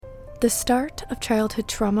The start of childhood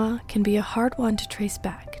trauma can be a hard one to trace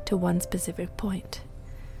back to one specific point.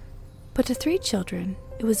 But to 3 children,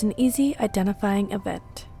 it was an easy identifying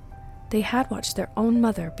event. They had watched their own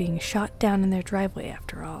mother being shot down in their driveway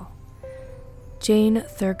after all. Jane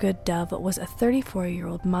Thurgood Dove was a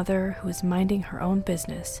 34-year-old mother who was minding her own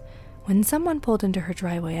business when someone pulled into her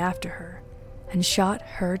driveway after her and shot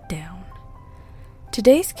her down.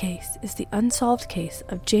 Today's case is the unsolved case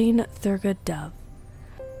of Jane Thurgood Dove.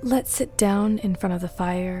 Let's sit down in front of the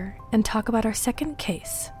fire and talk about our second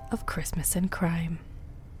case of Christmas and crime.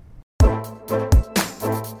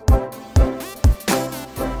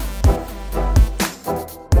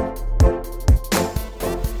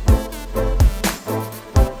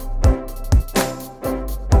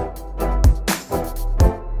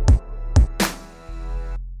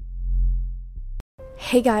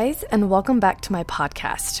 Hey guys, and welcome back to my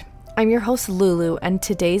podcast. I'm your host Lulu, and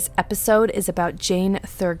today's episode is about Jane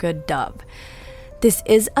Thurgood Dove. This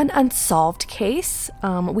is an unsolved case.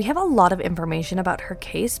 We have a lot of information about her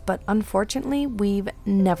case, but unfortunately, we've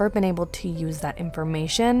never been able to use that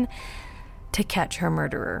information to catch her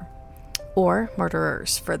murderer, or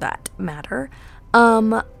murderers for that matter.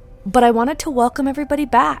 But I wanted to welcome everybody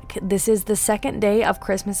back. This is the second day of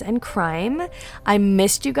Christmas and crime. I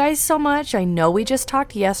missed you guys so much. I know we just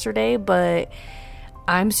talked yesterday, but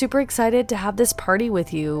I'm super excited to have this party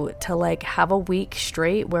with you, to have a week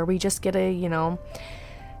straight where we just get to,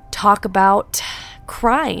 talk about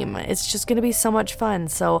crime. It's just going to be so much fun.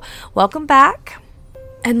 So welcome back.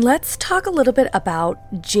 And let's talk a little bit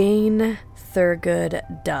about Jane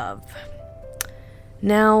Thurgood Dove.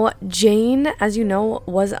 Now, Jane, as you know,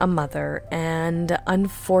 was a mother, and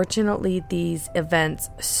unfortunately these events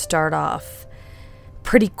start off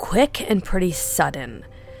pretty quick and pretty sudden.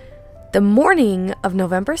 The morning of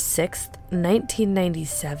November 6th,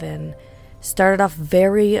 1997, started off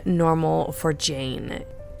very normal for Jane.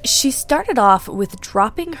 She started off with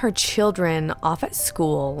dropping her children off at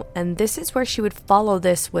school, and this is where she would follow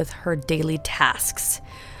this with her daily tasks.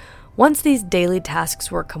 Once these daily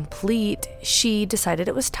tasks were complete, she decided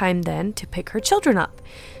it was time then to pick her children up.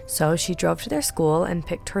 So she drove to their school and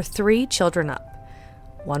picked her 3 children up.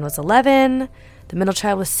 One was 11, the middle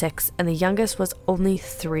child was 6, and the youngest was only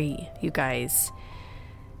 3, you guys.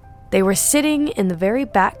 They were sitting in the very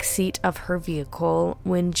back seat of her vehicle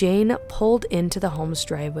when Jane pulled into the home's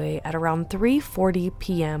driveway at around 3:40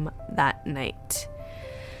 p.m. that night.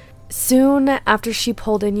 Soon after she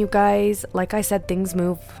pulled in, you guys, like I said, things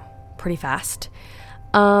move pretty fast.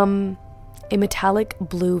 A metallic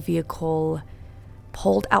blue vehicle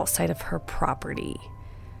pulled outside of her property.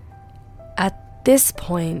 At this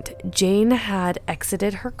point, Jane had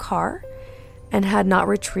exited her car and had not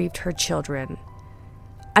retrieved her children.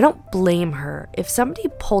 I don't blame her. If somebody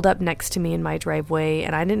pulled up next to me in my driveway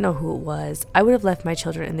and I didn't know who it was, I would have left my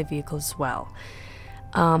children in the vehicle as well.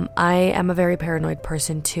 I am a very paranoid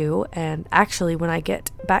person too, and actually when I get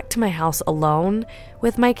back to my house alone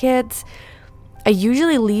with my kids, I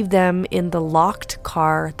usually leave them in the locked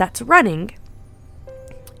car that's running,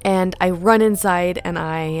 and I run inside and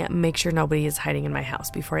I make sure nobody is hiding in my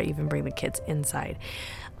house before I even bring the kids inside,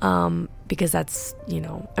 because that's,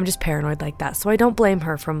 I'm just paranoid like that. So I don't blame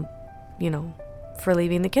her for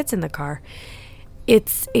leaving the kids in the car.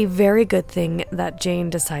 It's a very good thing that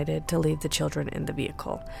Jane decided to leave the children in the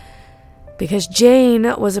vehicle, because Jane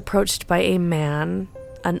was approached by a man,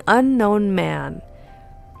 an unknown man.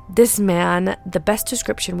 This man, the best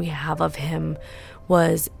description we have of him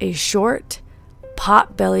was a short,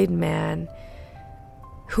 pot-bellied man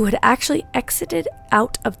who had actually exited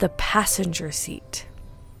out of the passenger seat.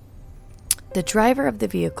 The driver of the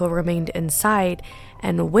vehicle remained inside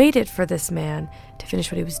and waited for this man to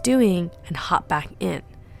finish what he was doing and hop back in.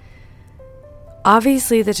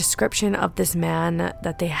 Obviously, the description of this man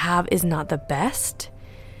that they have is not the best.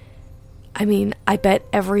 I mean, I bet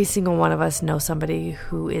every single one of us knows somebody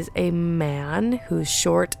who is a man who's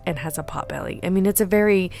short and has a pot belly. I mean, it's a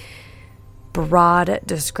very broad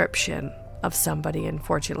description of somebody,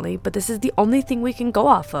 unfortunately, but this is the only thing we can go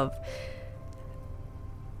off of.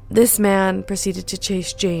 This man proceeded to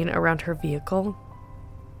chase Jane around her vehicle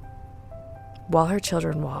while her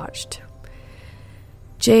children watched.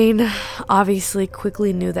 Jane obviously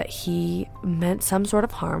quickly knew that he meant some sort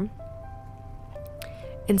of harm.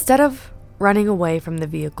 Instead of running away from the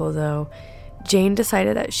vehicle, though, Jane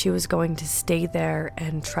decided that she was going to stay there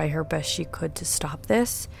and try her best she could to stop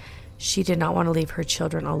this. She did not want to leave her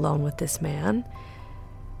children alone with this man.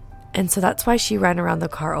 And so that's why she ran around the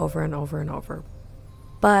car over and over and over.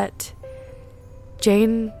 But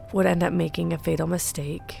Jane would end up making a fatal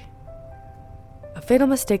mistake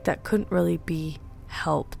that couldn't really be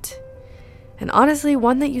helped. And honestly,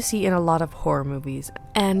 one that you see in a lot of horror movies.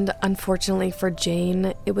 And unfortunately for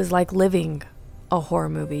Jane, it was like living a horror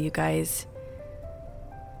movie, you guys.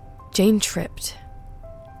 Jane tripped.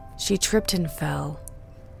 She tripped and fell.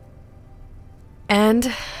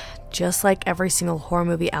 And just like every single horror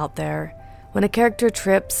movie out there, when a character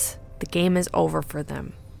trips, the game is over for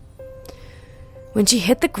them. When she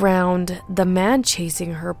hit the ground, the man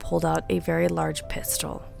chasing her pulled out a very large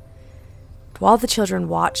pistol. While the children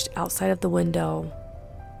watched outside of the window,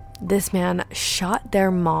 this man shot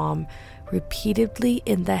their mom repeatedly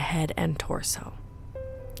in the head and torso,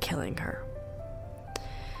 killing her.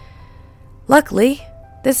 Luckily,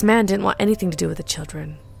 this man didn't want anything to do with the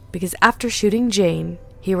children, because after shooting Jane,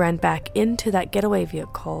 he ran back into that getaway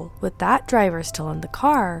vehicle with that driver still in the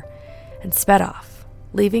car and sped off,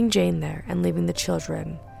 leaving Jane there and leaving the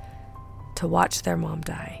children to watch their mom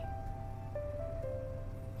die.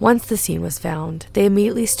 Once the scene was found, they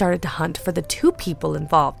immediately started to hunt for the 2 people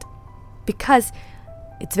involved, because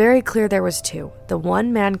it's very clear there was 2. The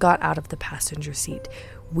one man got out of the passenger seat.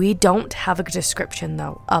 We don't have a description,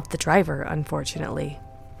 though, of the driver, unfortunately.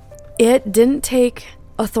 It didn't take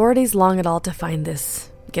authorities long at all to find this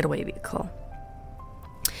getaway vehicle.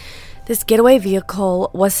 This getaway vehicle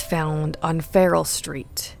was found on Farrell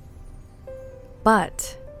Street,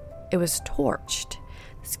 but it was torched.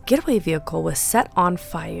 This getaway vehicle was set on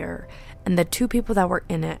fire, and the 2 people that were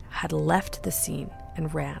in it had left the scene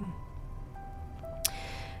and ran.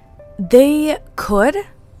 They could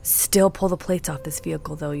still pull the plates off this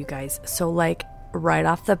vehicle, though, you guys. So, like, right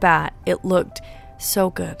off the bat, it looked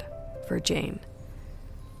so good for Jane.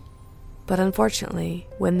 But unfortunately,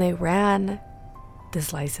 when they ran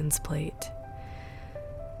this license plate,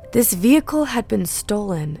 this vehicle had been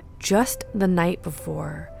stolen just the night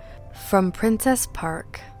before from Princess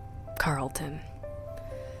Park, Carlton.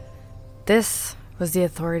 This was the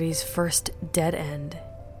authorities' first dead end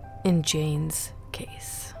in Jane's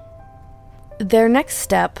case. Their next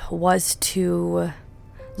step was to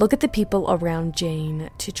look at the people around Jane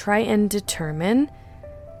to try and determine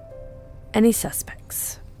any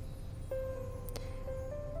suspects.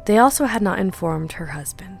 They also had not informed her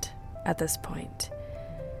husband at this point.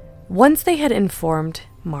 Once they had informed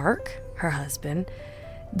Mark, her husband,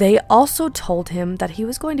 they also told him that he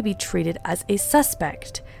was going to be treated as a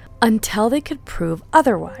suspect until they could prove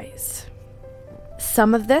otherwise.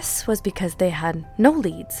 Some of this was because they had no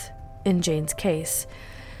leads in Jane's case,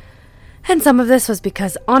 and some of this was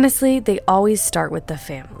because, honestly, they always start with the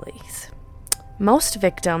families. Most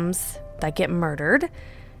victims that get murdered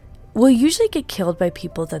will usually get killed by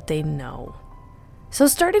people that they know. So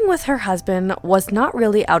starting with her husband was not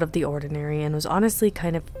really out of the ordinary and was honestly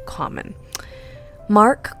kind of common.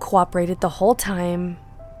 Mark cooperated the whole time,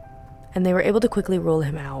 and they were able to quickly rule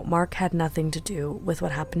him out. Mark had nothing to do with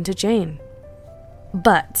what happened to Jane.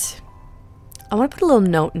 But I want to put a little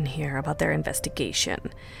note in here about their investigation.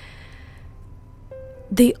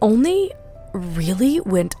 They only really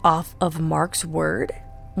went off of Mark's word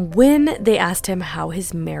when they asked him how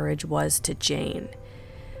his marriage was to Jane.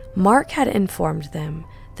 Mark had informed them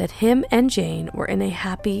that him and Jane were in a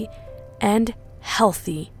happy and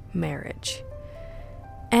healthy marriage.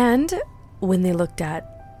 And when they looked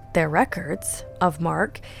at their records of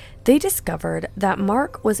Mark, they discovered that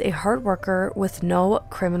Mark was a hard worker with no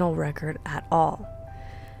criminal record at all.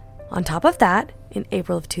 On top of that, in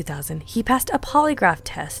April of 2000, he passed a polygraph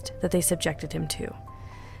test that they subjected him to.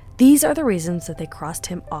 These are the reasons that they crossed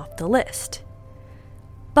him off the list.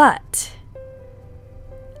 But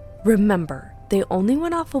remember, they only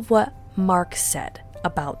went off of what Mark said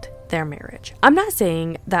about their marriage. I'm not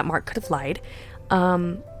saying that Mark could have lied,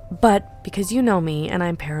 but because you know me and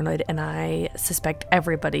I'm paranoid and I suspect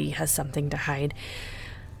everybody has something to hide,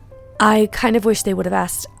 I kind of wish they would have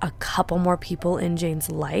asked a couple more people in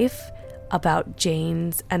Jane's life about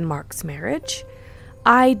Jane's and Mark's marriage.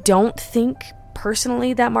 I don't think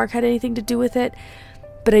personally that Mark had anything to do with it,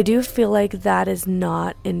 but I do feel like that is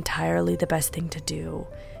not entirely the best thing to do,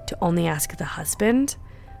 to only ask the husband.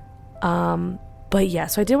 But yeah,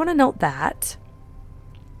 so I did want to note that.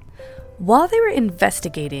 While they were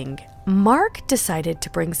investigating, Mark decided to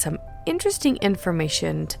bring some interesting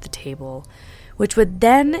information to the table, which would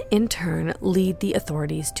then in turn lead the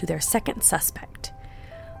authorities to their second suspect.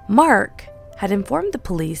 Mark had informed the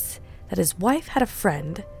police that his wife had a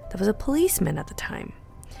friend that was a policeman at the time,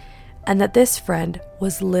 and that this friend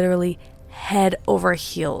was literally head over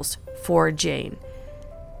heels for Jane,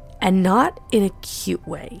 and not in a cute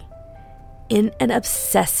way, in an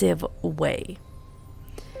obsessive way.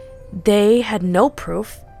 They had no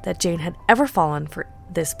proof that Jane had ever fallen for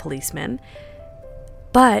this policeman,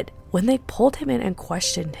 but when they pulled him in and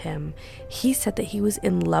questioned him, he said that he was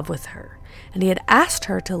in love with her and he had asked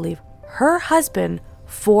her to leave her husband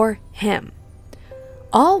for him,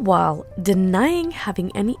 all while denying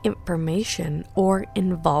having any information or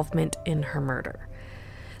involvement in her murder.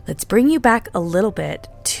 Let's bring you back a little bit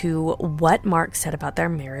to what Mark said about their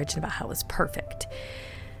marriage and about how it was perfect.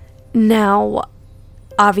 Now,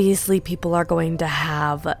 obviously, people are going to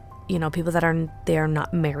have, people that they are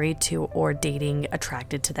not married to or dating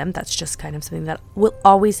attracted to them. That's just kind of something that will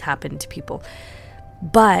always happen to people.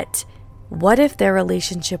 But what if their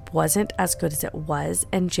relationship wasn't as good as it was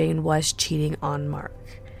and Jane was cheating on Mark?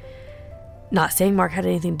 Not saying Mark had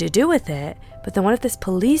anything to do with it, but then what if this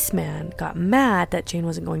policeman got mad that Jane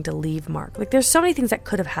wasn't going to leave Mark? Like, there's so many things that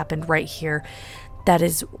could have happened right here. That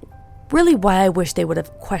is really why I wish they would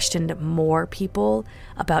have questioned more people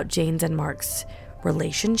about Jane's and Mark's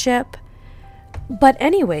relationship. But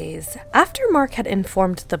anyways, after Mark had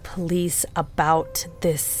informed the police about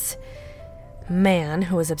this man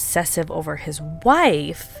who was obsessive over his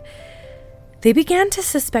wife, they began to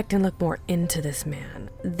suspect and look more into this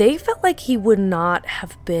man. They felt like he would not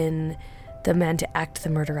have been the man to act the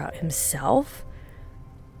murder out himself,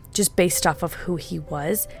 just based off of who he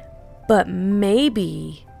was, but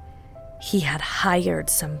maybe he had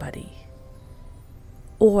hired somebody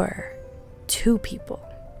or two people.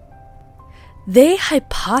 They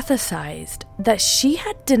hypothesized that she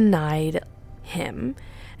had denied him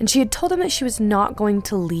and she had told him that she was not going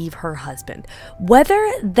to leave her husband.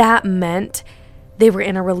 Whether that meant they were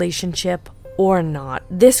in a relationship or not,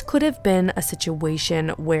 this could have been a situation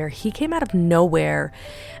where he came out of nowhere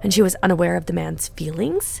and she was unaware of the man's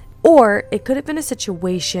feelings. Or it could have been a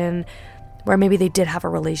situation where maybe they did have a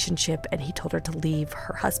relationship and he told her to leave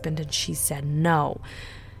her husband and she said no.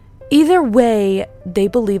 Either way, they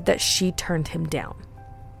believed that she turned him down.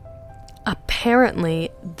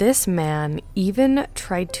 Apparently, this man even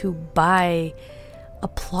tried to buy a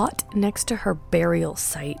plot next to her burial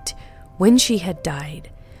site when she had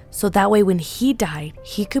died, so that way when he died,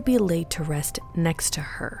 he could be laid to rest next to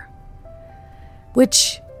her.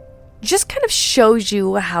 Which just kind of shows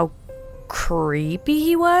you how creepy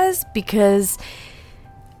he was, because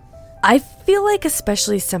I feel like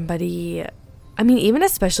especially somebody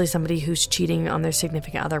who's cheating on their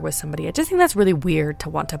significant other with somebody, I just think that's really weird to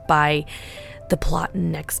want to buy the plot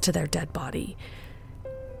next to their dead body.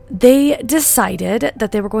 They decided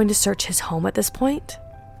that they were going to search his home at this point.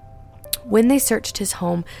 When they searched his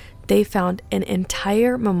home, they found an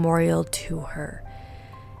entire memorial to her.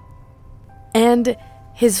 And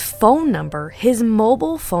his phone number, his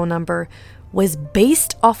mobile phone number, was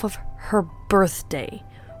based off of her birthday,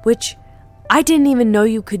 which I didn't even know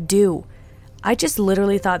you could do. I just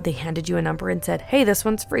literally thought they handed you a number and said, hey, this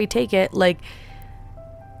one's free, take it. Like,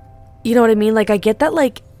 you know what I mean? Like, I get that,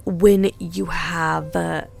 like, when you have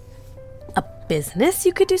a business,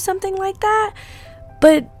 you could do something like that.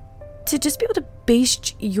 But to just be able to base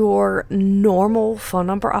your normal phone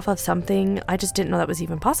number off of something, I just didn't know that was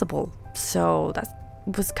even possible. So that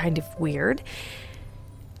was kind of weird.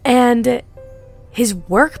 And his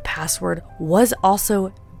work password was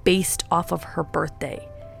also based off of her birthday.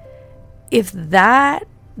 If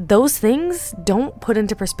those things don't put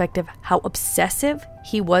into perspective how obsessive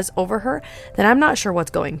he was over her, then I'm not sure what's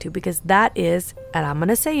going to, because that is, and I'm going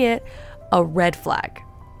to say it, a red flag.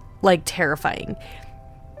 Like, terrifying.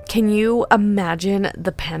 Can you imagine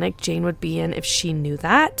the panic Jane would be in if she knew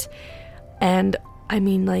that? And I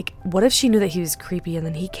mean, like, what if she knew that he was creepy and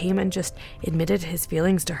then he came and just admitted his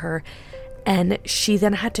feelings to her and she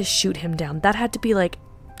then had to shoot him down? That had to be, like,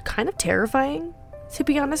 kind of terrifying, to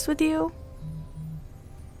be honest with you.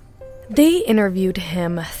 They interviewed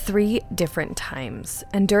him 3 different times,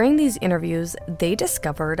 and during these interviews, they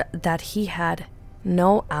discovered that he had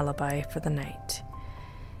no alibi for the night.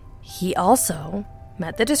 He also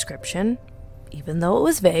met the description, even though it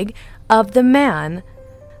was vague, of the man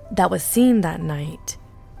that was seen that night,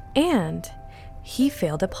 and he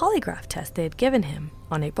failed a polygraph test they had given him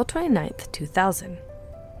on April 29th, 2000.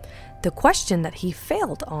 The question that he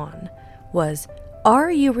failed on was,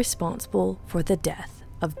 are you responsible for the death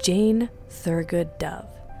of Jane Thurgood Dove?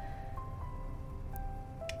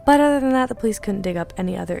 But other than that, the police couldn't dig up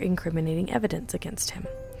any other incriminating evidence against him.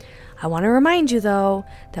 I want to remind you, though,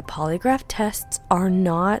 that polygraph tests are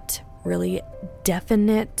not really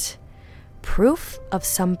definite proof of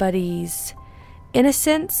somebody's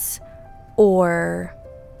innocence or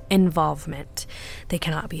involvement. They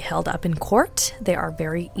cannot be held up in court. They are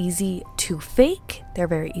very easy to fake. They're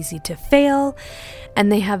very easy to fail.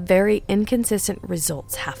 And they have very inconsistent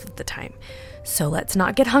results half of the time. So let's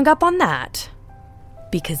not get hung up on that.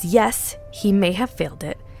 Because yes, he may have failed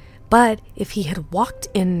it, But if he had walked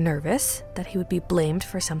in nervous that he would be blamed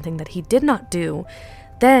for something that he did not do,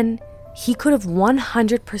 then he could have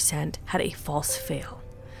 100% had a false fail.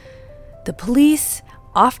 The police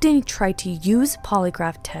often try to use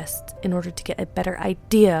polygraph tests in order to get a better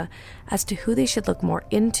idea as to who they should look more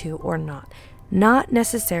into or not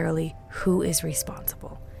necessarily who is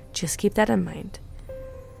responsible. Just keep that in mind.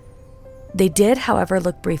 They did, however,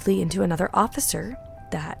 look briefly into another officer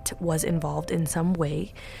that was involved in some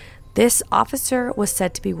way. This officer was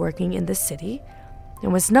said to be working in the city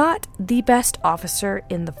and was not the best officer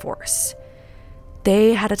in the force.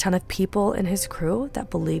 They had a ton of people in his crew that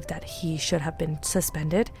believed that he should have been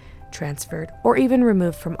suspended, transferred, or even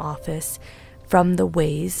removed from office from the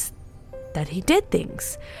ways that he did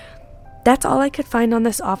things. That's all I could find on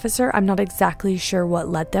this officer. I'm not exactly sure what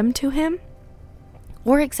led them to him,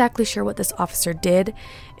 or exactly sure what this officer did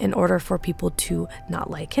in order for people to not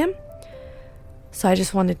like him. So I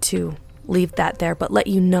just wanted to leave that there, but let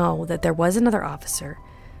you know that there was another officer.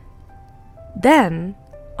 Then,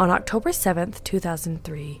 on October 7th,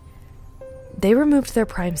 2003, they removed their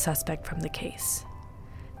prime suspect from the case.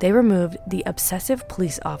 They removed the obsessive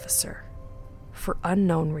police officer for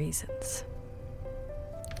unknown reasons.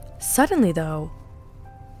 Suddenly, though,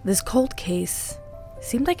 this cold case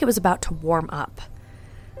seemed like it was about to warm up.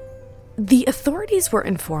 The authorities were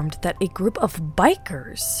informed that a group of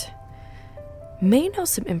bikers may know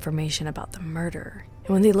some information about the murder. And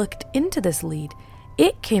when they looked into this lead,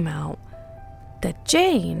 it came out that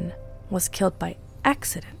Jane was killed by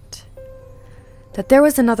accident. That there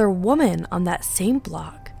was another woman on that same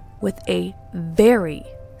block with a very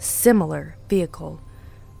similar vehicle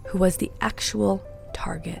who was the actual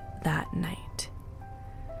target that night.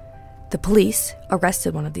 The police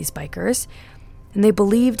arrested one of these bikers, and they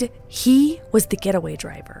believed he was the getaway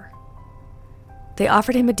driver. They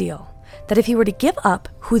offered him a deal that if he were to give up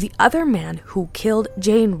who the other man who killed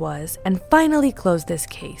Jane was and finally close this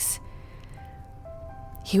case,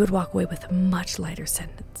 he would walk away with a much lighter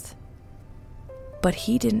sentence. But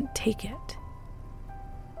he didn't take it.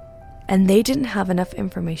 And they didn't have enough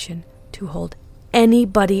information to hold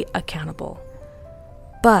anybody accountable.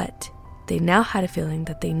 But they now had a feeling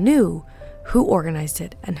that they knew who organized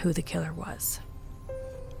it and who the killer was.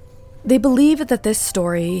 They believed that this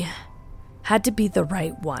story had to be the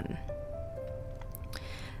right one.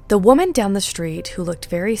 The woman down the street who looked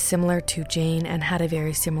very similar to Jane and had a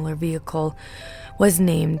very similar vehicle was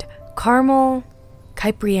named Carmel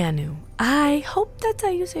Kyprianou. I hope that's how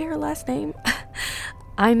you say her last name.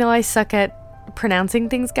 I know I suck at pronouncing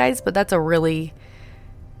things, guys, but that's a really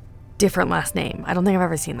different last name. I don't think I've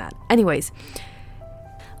ever seen that. Anyways,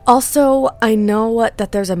 also, I know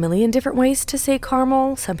that there's a million different ways to say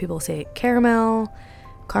caramel. Some people say it caramel,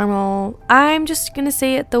 caramel. I'm just going to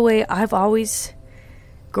say it the way I've always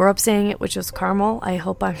grew up saying it, which is caramel. I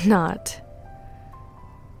hope I'm not,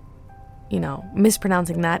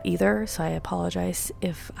 mispronouncing that either. So I apologize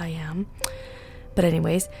if I am. But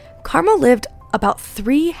anyways, Carmel lived about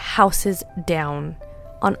 3 houses down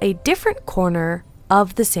on a different corner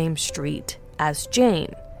of the same street as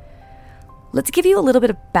Jane. Let's give you a little bit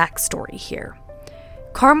of backstory here.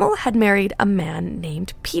 Carmel had married a man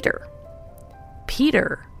named Peter.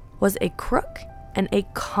 Peter was a crook and a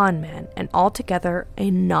con man, and altogether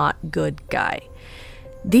a not good guy.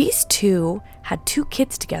 These two had 2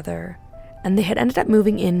 kids together, and they had ended up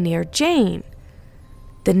moving in near Jane.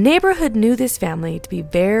 The neighborhood knew this family to be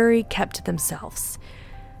very kept to themselves.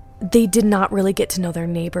 They did not really get to know their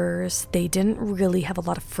neighbors. They didn't really have a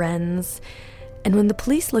lot of friends. And when the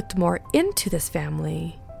police looked more into this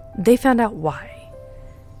family, they found out why.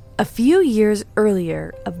 A few years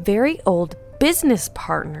earlier, a very old business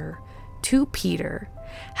partner to Peter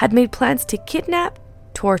had made plans to kidnap,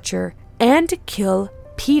 torture, and to kill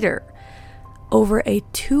Peter over a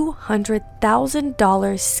 $200,000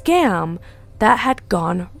 scam that had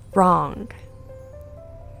gone wrong.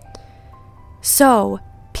 So,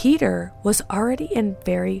 Peter was already in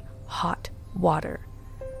very hot water.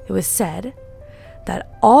 It was said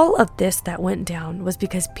that all of this that went down was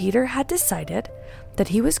because Peter had decided that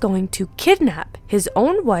he was going to kidnap his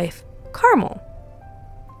own wife, Carmel.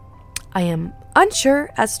 I am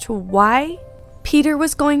unsure as to why Peter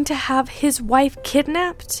was going to have his wife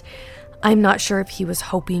kidnapped. I'm not sure if he was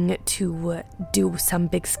hoping to do some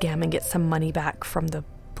big scam and get some money back from the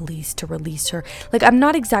police to release her. I'm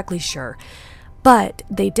not exactly sure. But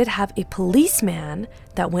they did have a policeman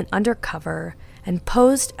that went undercover and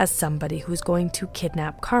posed as somebody who was going to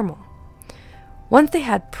kidnap Carmel. Once they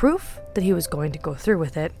had proof that he was going to go through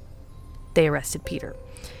with it, they arrested Peter.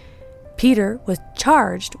 Peter was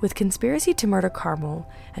charged with conspiracy to murder Carmel,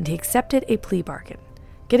 and he accepted a plea bargain,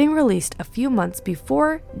 getting released a few months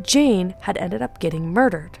before Jane had ended up getting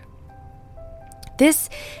murdered. This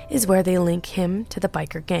is where they link him to the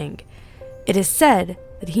biker gang. It is said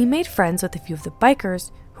that he made friends with a few of the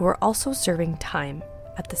bikers who were also serving time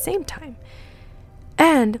at the same time.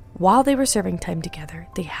 And while they were serving time together,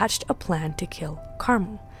 they hatched a plan to kill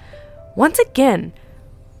Carmel. Once again,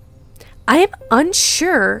 I am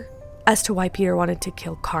unsure as to why Peter wanted to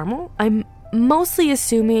kill Carmel. I'm mostly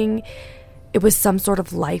assuming it was some sort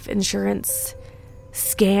of life insurance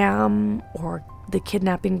scam, or the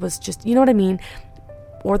kidnapping was just, you know what I mean?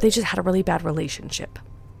 Or they just had a really bad relationship.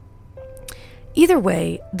 Either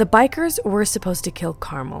way, the bikers were supposed to kill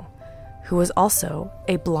Carmel, who was also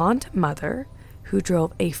a blonde mother who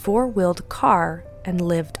drove a four-wheeled car and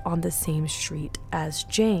lived on the same street as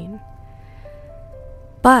Jane.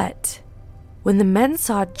 But when the men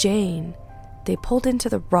saw Jane, they pulled into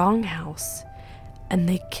the wrong house and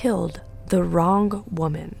they killed the wrong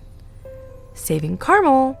woman, saving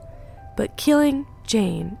Carmel, but killing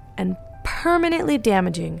Jane and permanently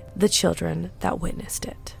damaging the children that witnessed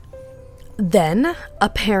it. Then,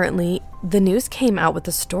 apparently, the news came out with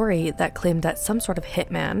a story that claimed that some sort of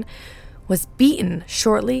hitman was beaten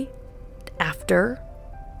shortly after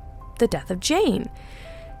the death of Jane.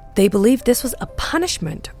 They believed this was a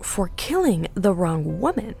punishment for killing the wrong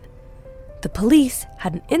woman. The police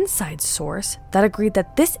had an inside source that agreed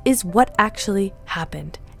that this is what actually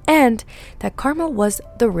happened, and that Carmel was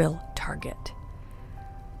the real target.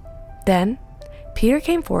 Then, Peter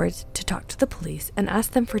came forward to talk to the police and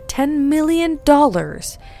asked them for $10 million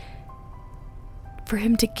for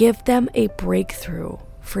him to give them a breakthrough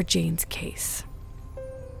for Jane's case.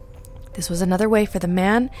 This was another way for the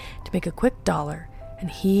man to make a quick dollar, and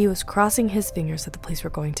he was crossing his fingers that the police were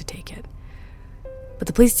going to take it. But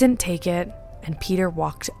the police didn't take it, and Peter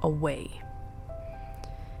walked away.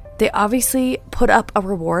 They obviously put up a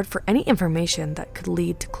reward for any information that could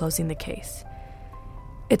lead to closing the case.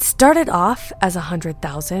 It started off as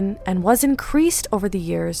 $100,000 and was increased over the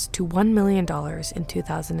years to $1 million in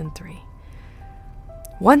 2003.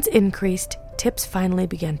 Once increased, tips finally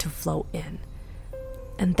began to flow in.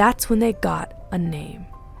 And that's when they got a name.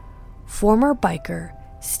 Former biker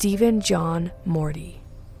Stephen John Morty.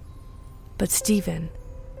 But Stephen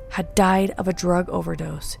had died of a drug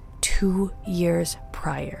overdose 2 years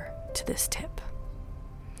prior to this tip.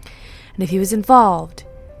 And if he was involved,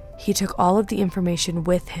 he took all of the information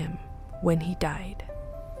with him when he died.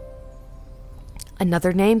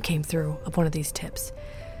 Another name came through of one of these tips.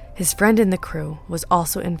 His friend in the crew was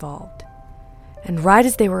also involved. And right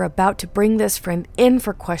as they were about to bring this friend in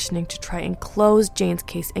for questioning to try and close Jane's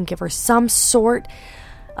case and give her some sort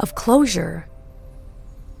of closure,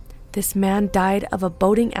 this man died of a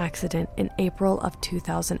boating accident in April of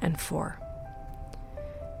 2004.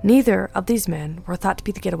 Neither of these men were thought to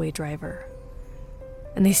be the getaway driver,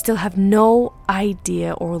 and they still have no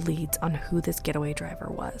idea or leads on who this getaway driver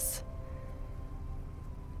was.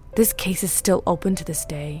 This case is still open to this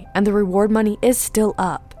day, and the reward money is still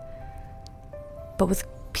up. But with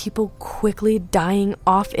people quickly dying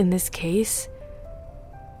off in this case,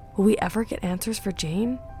 will we ever get answers for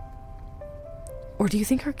Jane? Or do you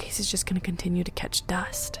think her case is just going to continue to catch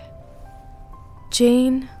dust?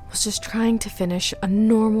 Jane was just trying to finish a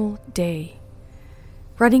normal day,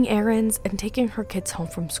 running errands and taking her kids home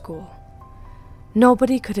from school.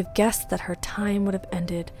 Nobody could have guessed that her time would have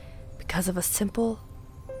ended because of a simple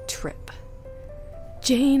trip.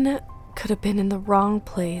 Jane could have been in the wrong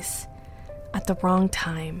place at the wrong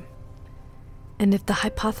time. And if the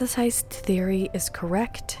hypothesized theory is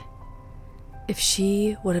correct, if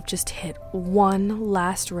she would have just hit one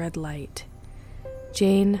last red light,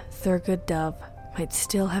 Jane Thurgood Dove might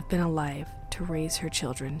still have been alive to raise her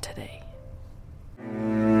children today.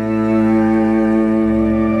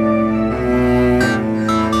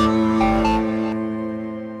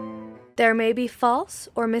 There may be false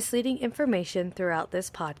or misleading information throughout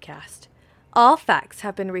this podcast. All facts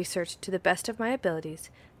have been researched to the best of my abilities,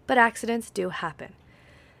 but accidents do happen.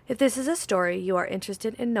 If this is a story you are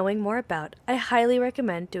interested in knowing more about, I highly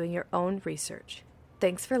recommend doing your own research.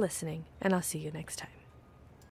 Thanks for listening, and I'll see you next time.